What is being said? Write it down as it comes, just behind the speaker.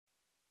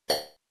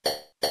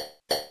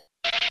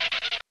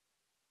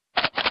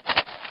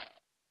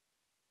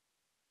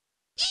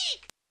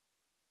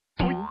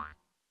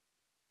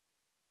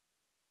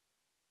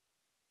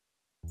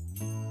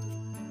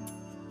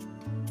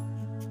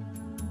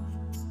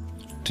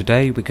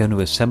Today we're going to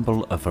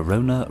assemble a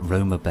Verona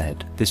Roma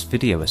bed. This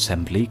video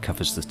assembly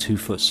covers the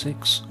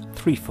 2'6",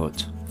 3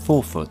 foot,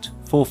 4 foot,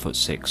 4 foot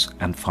 6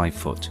 and 5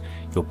 foot.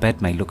 Your bed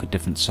may look a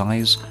different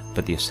size,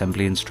 but the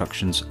assembly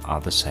instructions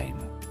are the same.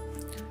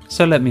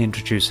 So let me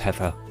introduce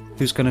Heather,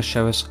 who's going to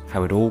show us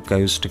how it all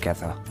goes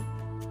together.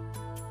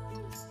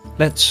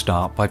 Let's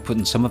start by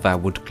putting some of our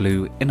wood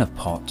glue in a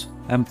pot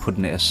and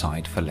putting it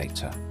aside for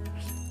later.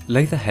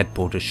 Lay the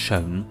headboard as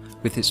shown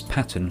with its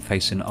pattern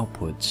facing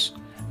upwards,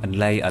 and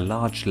lay a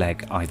large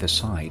leg either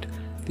side.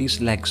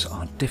 These legs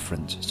are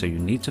different, so you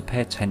need to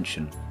pay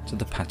attention to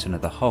the pattern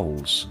of the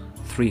holes.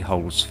 3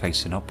 holes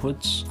facing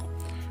upwards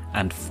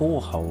and 4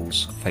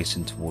 holes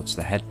facing towards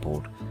the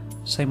headboard.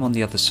 Same on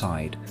the other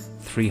side,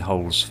 3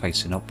 holes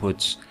facing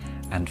upwards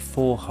and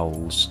 4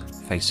 holes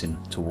facing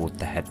toward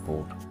the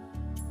headboard.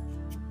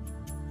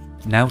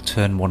 Now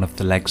turn one of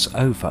the legs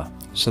over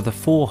so the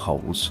 4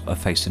 holes are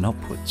facing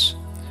upwards.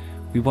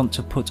 We want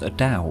to put a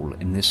dowel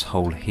in this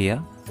hole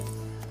here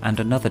and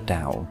another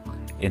dowel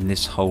in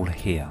this hole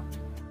here.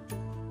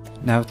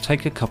 Now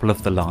take a couple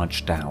of the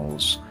large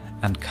dowels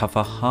and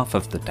cover half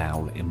of the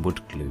dowel in wood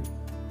glue.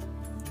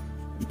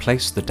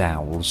 Place the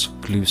dowels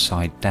glue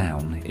side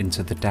down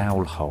into the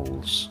dowel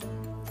holes.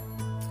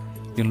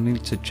 You'll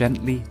need to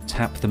gently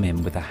tap them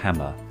in with a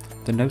hammer.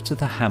 The note of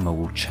the hammer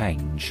will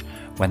change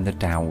when the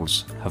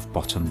dowels have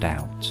bottomed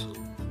out.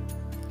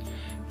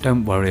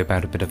 Don't worry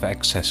about a bit of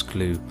excess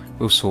glue,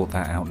 we'll sort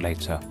that out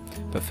later,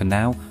 but for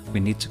now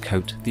we need to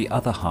coat the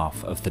other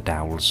half of the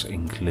dowels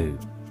in glue.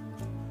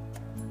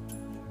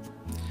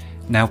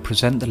 Now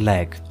present the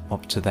leg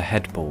up to the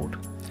headboard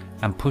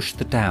and push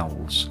the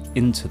dowels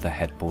into the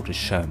headboard as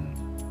shown.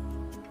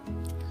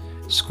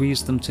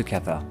 Squeeze them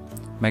together,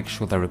 make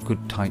sure they're a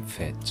good tight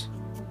fit.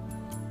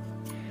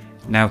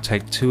 Now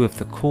take 2 of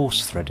the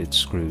coarse threaded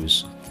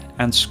screws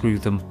and screw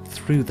them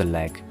through the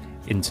leg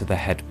into the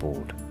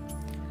headboard,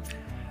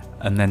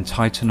 and then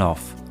tighten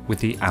off with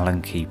the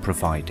Allen key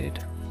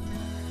provided.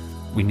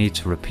 We need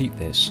to repeat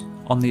this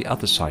on the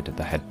other side of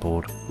the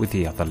headboard with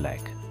the other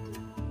leg.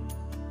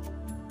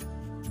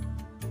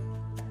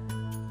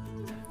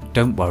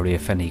 Don't worry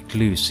if any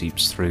glue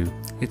seeps through,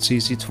 it's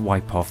easy to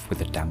wipe off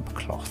with a damp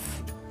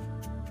cloth.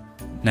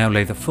 Now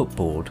lay the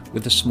footboard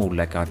with a small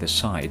leg either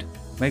side.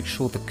 Make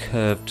sure the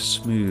curved,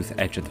 smooth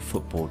edge of the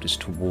footboard is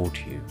toward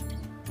you.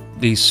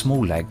 These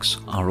small legs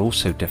are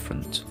also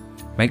different.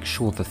 Make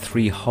sure the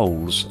 3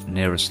 holes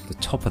nearest the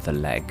top of the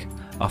leg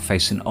are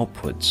facing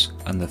upwards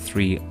and the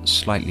 3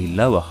 slightly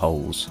lower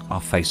holes are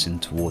facing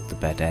toward the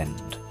bed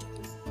end.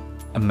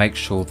 And make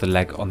sure the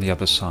leg on the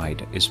other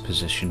side is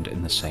positioned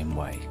in the same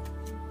way.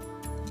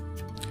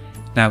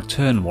 Now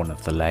turn one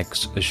of the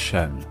legs as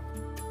shown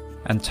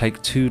and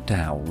take 2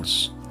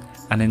 dowels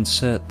and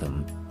insert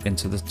them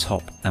into the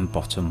top and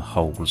bottom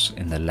holes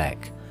in the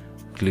leg,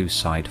 glue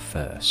side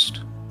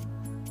first.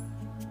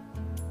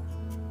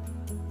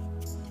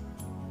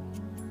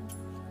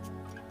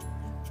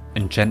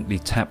 And gently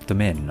tap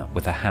them in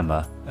with a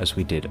hammer as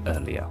we did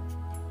earlier.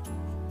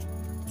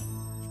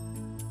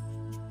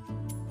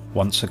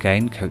 Once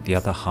again coat the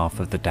other half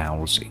of the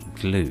dowels in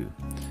glue,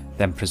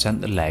 then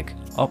present the leg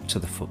up to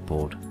the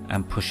footboard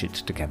and push it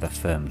together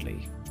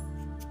firmly.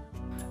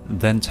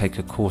 Then take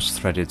a coarse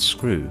threaded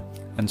screw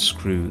and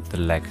screw the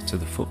leg to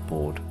the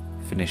footboard,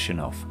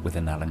 finishing off with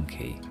an Allen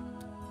key.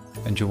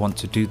 And you want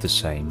to do the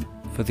same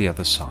for the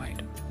other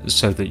side,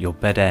 so that your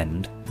bed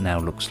end now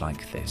looks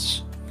like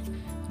this.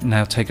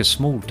 Now take a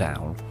small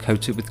dowel,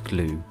 coat it with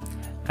glue,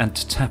 and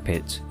tap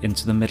it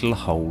into the middle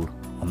hole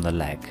on the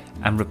leg,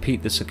 and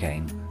repeat this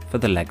again for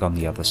the leg on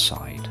the other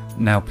side.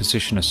 Now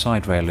position a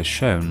side rail as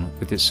shown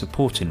with its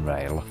supporting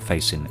rail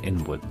facing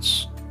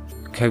inwards.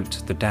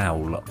 Coat the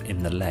dowel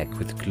in the leg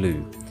with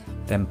glue,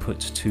 then put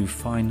 2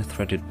 fine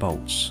threaded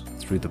bolts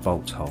through the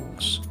bolt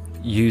holes.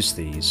 Use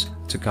these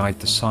to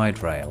guide the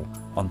side rail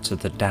onto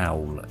the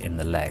dowel in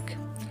the leg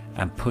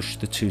and push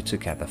the 2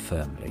 together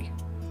firmly.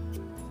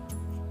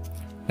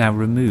 Now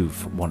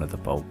remove one of the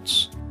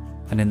bolts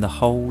and in the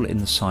hole in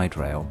the side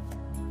rail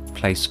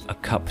place a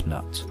cup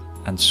nut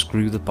and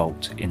screw the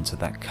bolt into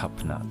that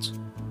cup nut.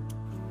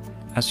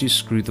 As you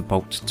screw the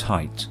bolt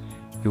tight,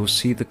 you will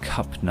see the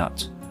cup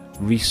nut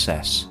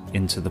recess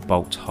into the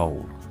bolt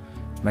hole.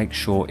 Make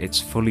sure it's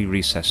fully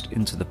recessed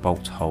into the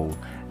bolt hole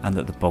and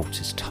that the bolt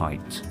is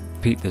tight.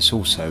 Repeat this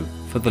also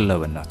for the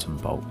lower nut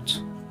and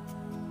bolt.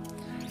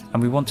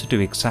 And we want to do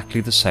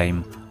exactly the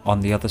same on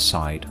the other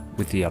side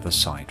with the other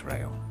side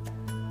rail.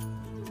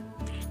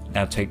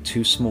 Now take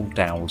 2 small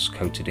dowels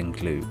coated in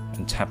glue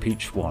and tap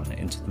each one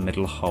into the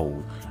middle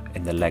hole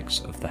in the legs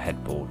of the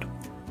headboard.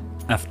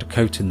 After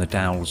coating the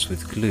dowels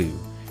with glue,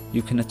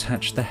 you can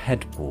attach the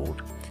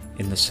headboard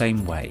in the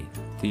same way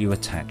that you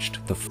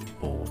attached the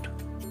footboard.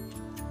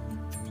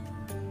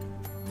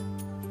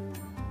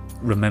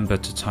 Remember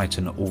to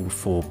tighten all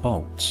 4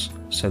 bolts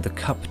so the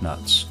cup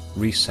nuts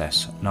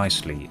recess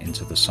nicely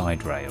into the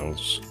side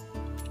rails.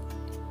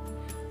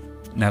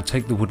 Now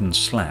take the wooden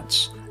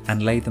slats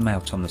and lay them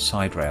out on the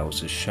side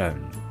rails as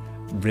shown,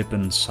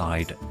 ribbon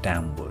side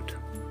downward.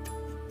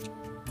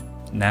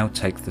 Now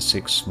take the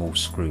 6 small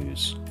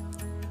screws.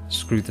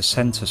 Screw the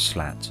centre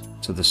slat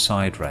to the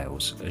side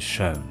rails as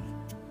shown.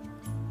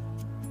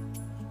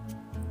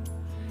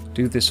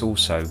 Do this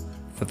also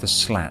for the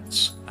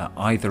slats at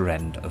either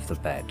end of the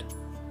bed.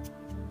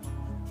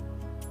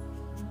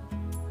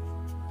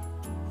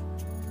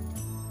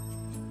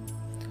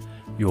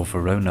 Your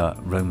Verona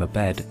Roma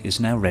bed is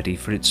now ready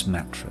for its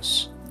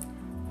mattress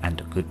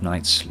and a good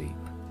night's sleep.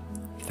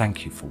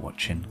 Thank you for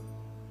watching.